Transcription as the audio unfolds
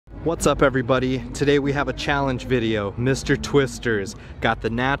What's up everybody? Today we have a challenge video. Mr. Twisters. Got the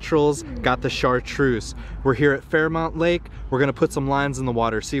naturals, got the chartreuse. We're here at Fairmount Lake. We're gonna put some lines in the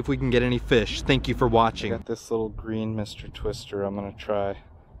water, see if we can get any fish. Thank you for watching. I got this little green Mr. Twister I'm gonna try.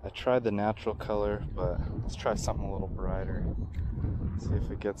 I tried the natural color, but let's try something a little brighter. See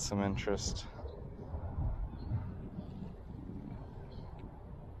if it gets some interest.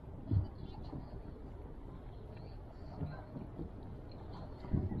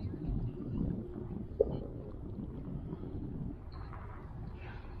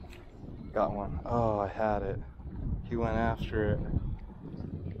 Got one. Oh, I had it. He went after it.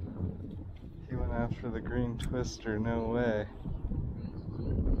 He went after the green twister. No way.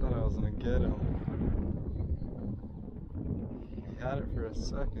 I thought I was gonna get him. He had it for a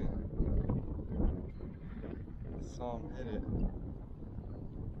second. I saw him hit it.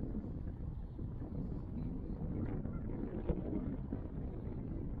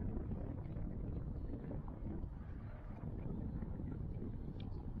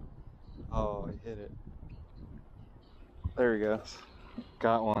 Oh, he hit it. There he goes.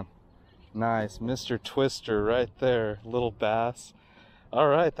 Got one. Nice. Mr. Twister right there. Little bass.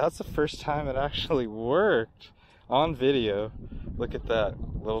 Alright, that's the first time it actually worked on video. Look at that.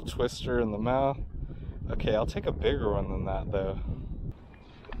 Little twister in the mouth. Okay, I'll take a bigger one than that though.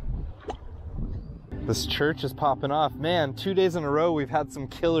 This church is popping off. Man, 2 days in a row we've had some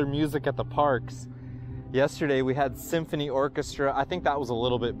killer music at the parks. Yesterday we had symphony orchestra. I think that was a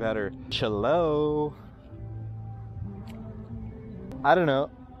little bit better. Cello. I don't know.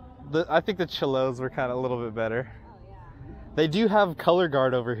 I think the cellos were kind of a little bit better. Oh, yeah. They do have color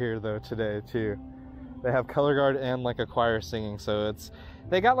guard over here though today too. They have color guard and like a choir singing, so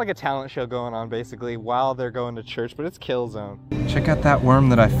they got like a talent show going on basically while they're going to church, but it's kill zone. Check out that worm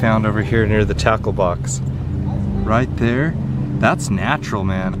that I found over here near the tackle box. Right there. That's natural,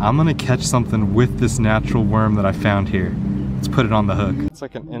 man. I'm gonna catch something with this natural worm that I found here. Let's put it on the hook. It's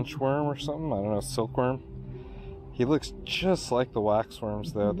like an inchworm or something. I don't know, silkworm. He looks just like the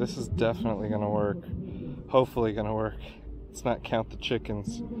waxworms though. This is definitely gonna work. Hopefully gonna work. Let's not count the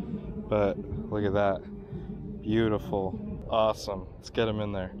chickens, but look at that. Beautiful. Awesome. Let's get him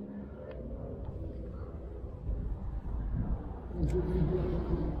in there.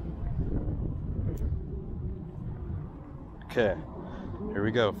 Okay, here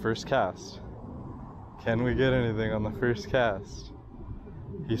we go, first cast. Can we get anything on the first cast?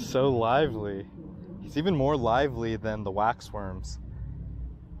 He's so lively. He's even more lively than the waxworms.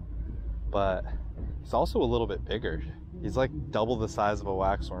 But he's also a little bit bigger. He's like double the size of a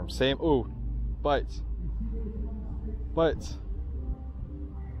waxworm. Same, ooh, bites. Bites.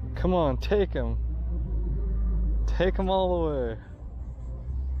 Come on, take him. Take him all the way.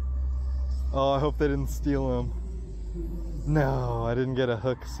 Oh, I hope they didn't steal him. No, I didn't get a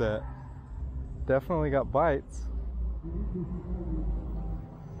hook set. Definitely got bites.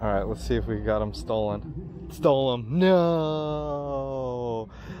 Alright, let's see if we got him stolen. Stole him. No!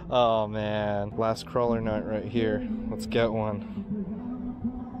 Oh man. Last crawler night right here. Let's get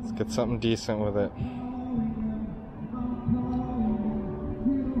one. Let's get something decent with it.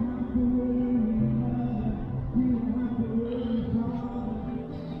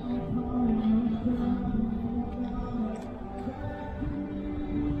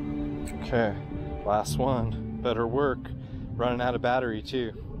 Okay, last one. Better work. Running out of battery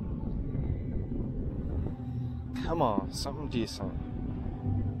too. Come on, something decent.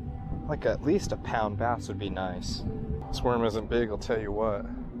 Like at least a pound bass would be nice. This worm isn't big, I'll tell you what.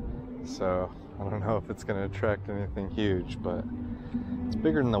 So I don't know if it's gonna attract anything huge, but it's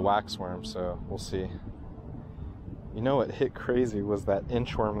bigger than the waxworm, so we'll see. You know what hit crazy was that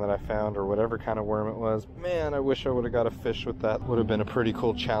inchworm that I found, or whatever kind of worm it was. Man, I wish I would have got a fish with that. Would have been a pretty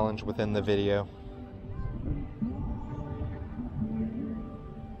cool challenge within the video.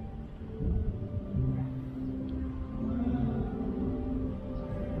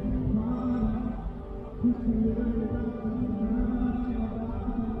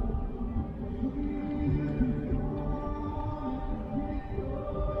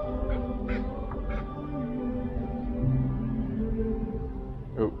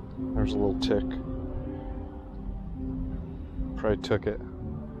 Oh, there's a little tick. Probably took it.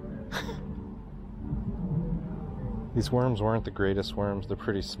 These worms weren't the greatest worms. They're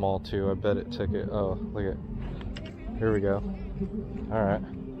pretty small too. I bet it took it. Oh, look at. Here we go. Alright.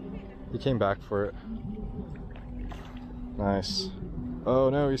 He came back for it. Nice. Oh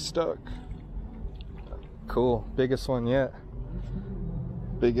no, he's stuck. Cool. Biggest one yet.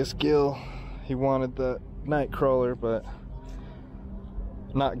 Biggest gill. He wanted the night crawler, but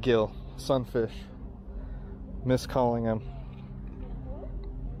not gill. Sunfish. Miscalling him.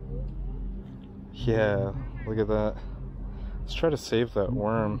 Yeah, look at that. Let's try to save that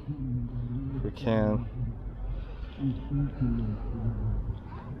worm if we can.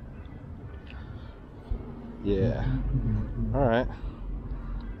 Yeah. Alright.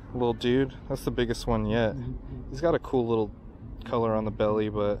 Little dude. That's the biggest one yet. He's got a cool little color on the belly,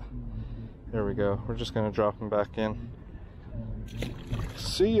 but there we go. We're just gonna drop him back in.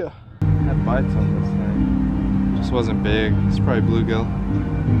 See ya. Had bites on this thing. Just wasn't big. It's probably bluegill.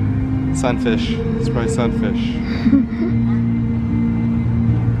 Sunfish. It's probably sunfish.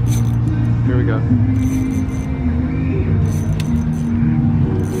 Here we go.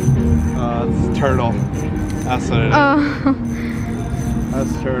 It's turtle. That's what it is. Oh.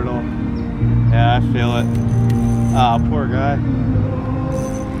 That's turtle. Yeah, I feel it. Ah, oh, poor guy.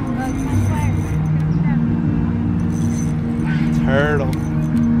 Turtle.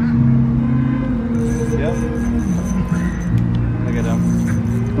 Yep. Look at him.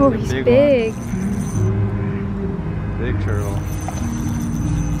 Oh, he's big. Big turtle.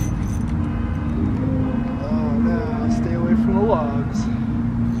 Oh no, stay away from the logs.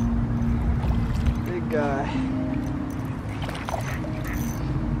 Big guy.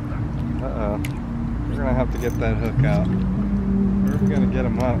 Uh-oh. We're gonna have to get that hook out. We're gonna get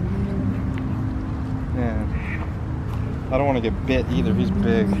him up. Man. I don't want to get bit either. He's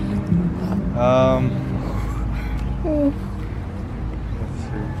big. Let's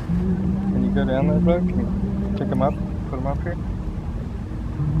see. Can you go down there, bud? Can you pick him up? Put him up here?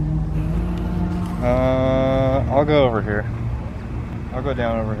 I'll go over here. I'll go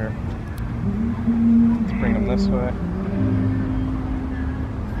down over here. Let's bring him this way.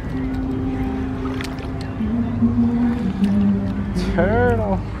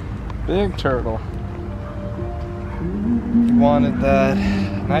 Turtle. Big turtle. Wanted that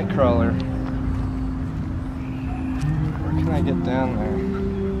night crawler. Where can I get down there?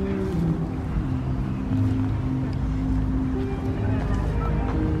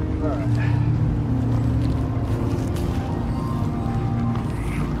 Alright.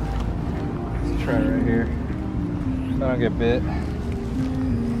 Let's try right here. So I don't get bit.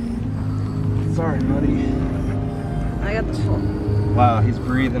 Sorry, buddy. I got the full. Wow, he's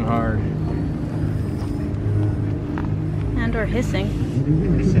breathing hard. And or hissing.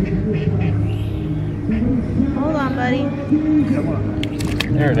 Hold on, buddy. Come on.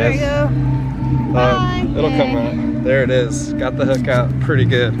 There it is. There you go. Bye. It'll come out. There it is. Got the hook out pretty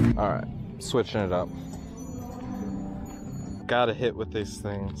good. Alright, switching it up. Gotta hit with these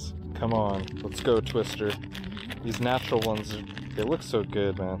things. Come on, let's go, Twister. These natural ones, they look so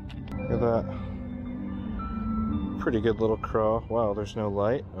good, man. Look at that. Pretty good little craw. Wow, there's no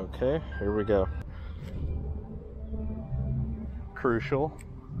light. Okay, here we go. Crucial.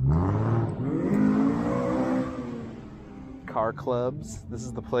 Car clubs. This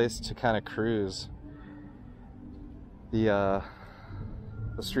is the place to kind of cruise. The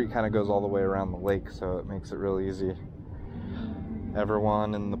street kind of goes all the way around the lake, so it makes it real easy.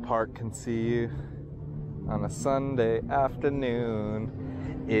 Everyone in the park can see you on a Sunday afternoon.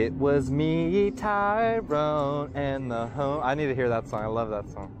 It was me, Tyrone, and the home. I need to hear that song. I love that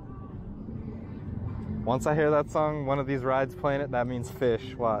song. Once I hear that song, one of these rides playing it, that means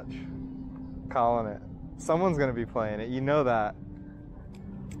fish. Watch. Calling it. Someone's gonna be playing it. You know that.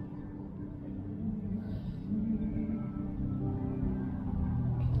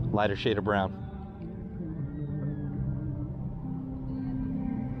 Lighter shade of brown.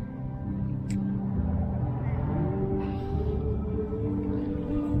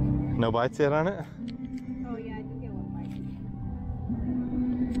 No bites yet on it? Oh yeah, I did get one bite.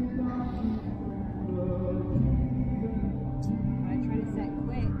 I try to set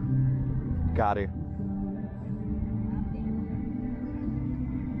quick. Got to.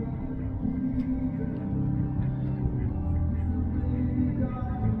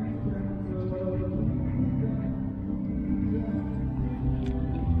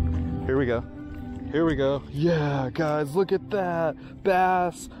 Here we go. Here we go. Yeah, guys, look at that.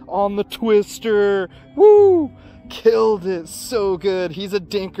 Bass on the twister. Woo! Killed it. So good. He's a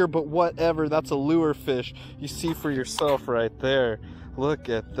dinker, but whatever. That's a lure fish. You see for yourself right there. Look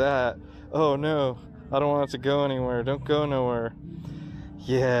at that. Oh no. I don't want it to go anywhere. Don't go nowhere.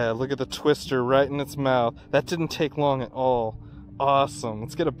 Yeah, look at the twister right in its mouth. That didn't take long at all. Awesome.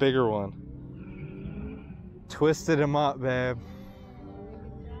 Let's get a bigger one. Twisted him up, babe.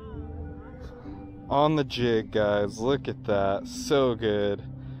 On the jig, guys. Look at that. So good.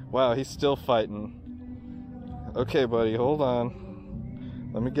 Wow, he's still fighting. Okay, buddy, hold on.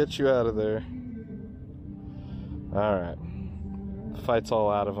 Let me get you out of there. Alright. Fight's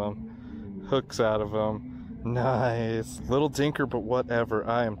all out of him. Hook's out of him. Nice. Little dinker, but whatever.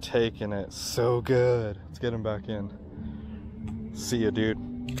 I am taking it. So good. Let's get him back in. See ya, dude.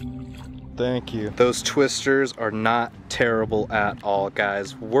 Thank you. Those twisters are not terrible at all,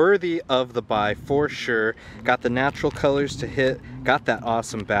 guys. Worthy of the buy for sure. Got the natural colors to hit, got that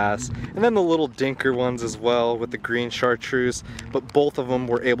awesome bass, and then the little dinker ones as well with the green chartreuse, but both of them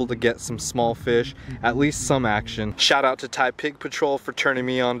were able to get some small fish, at least some action. Shout out to Thai Pig Patrol for turning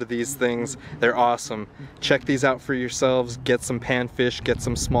me on to these things. They're awesome. Check these out for yourselves. Get some panfish, get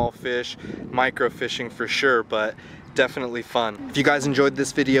some small fish, micro fishing for sure, but definitely fun. If you guys enjoyed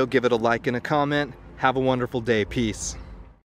this video, give it a like and a comment. Have a wonderful day. Peace.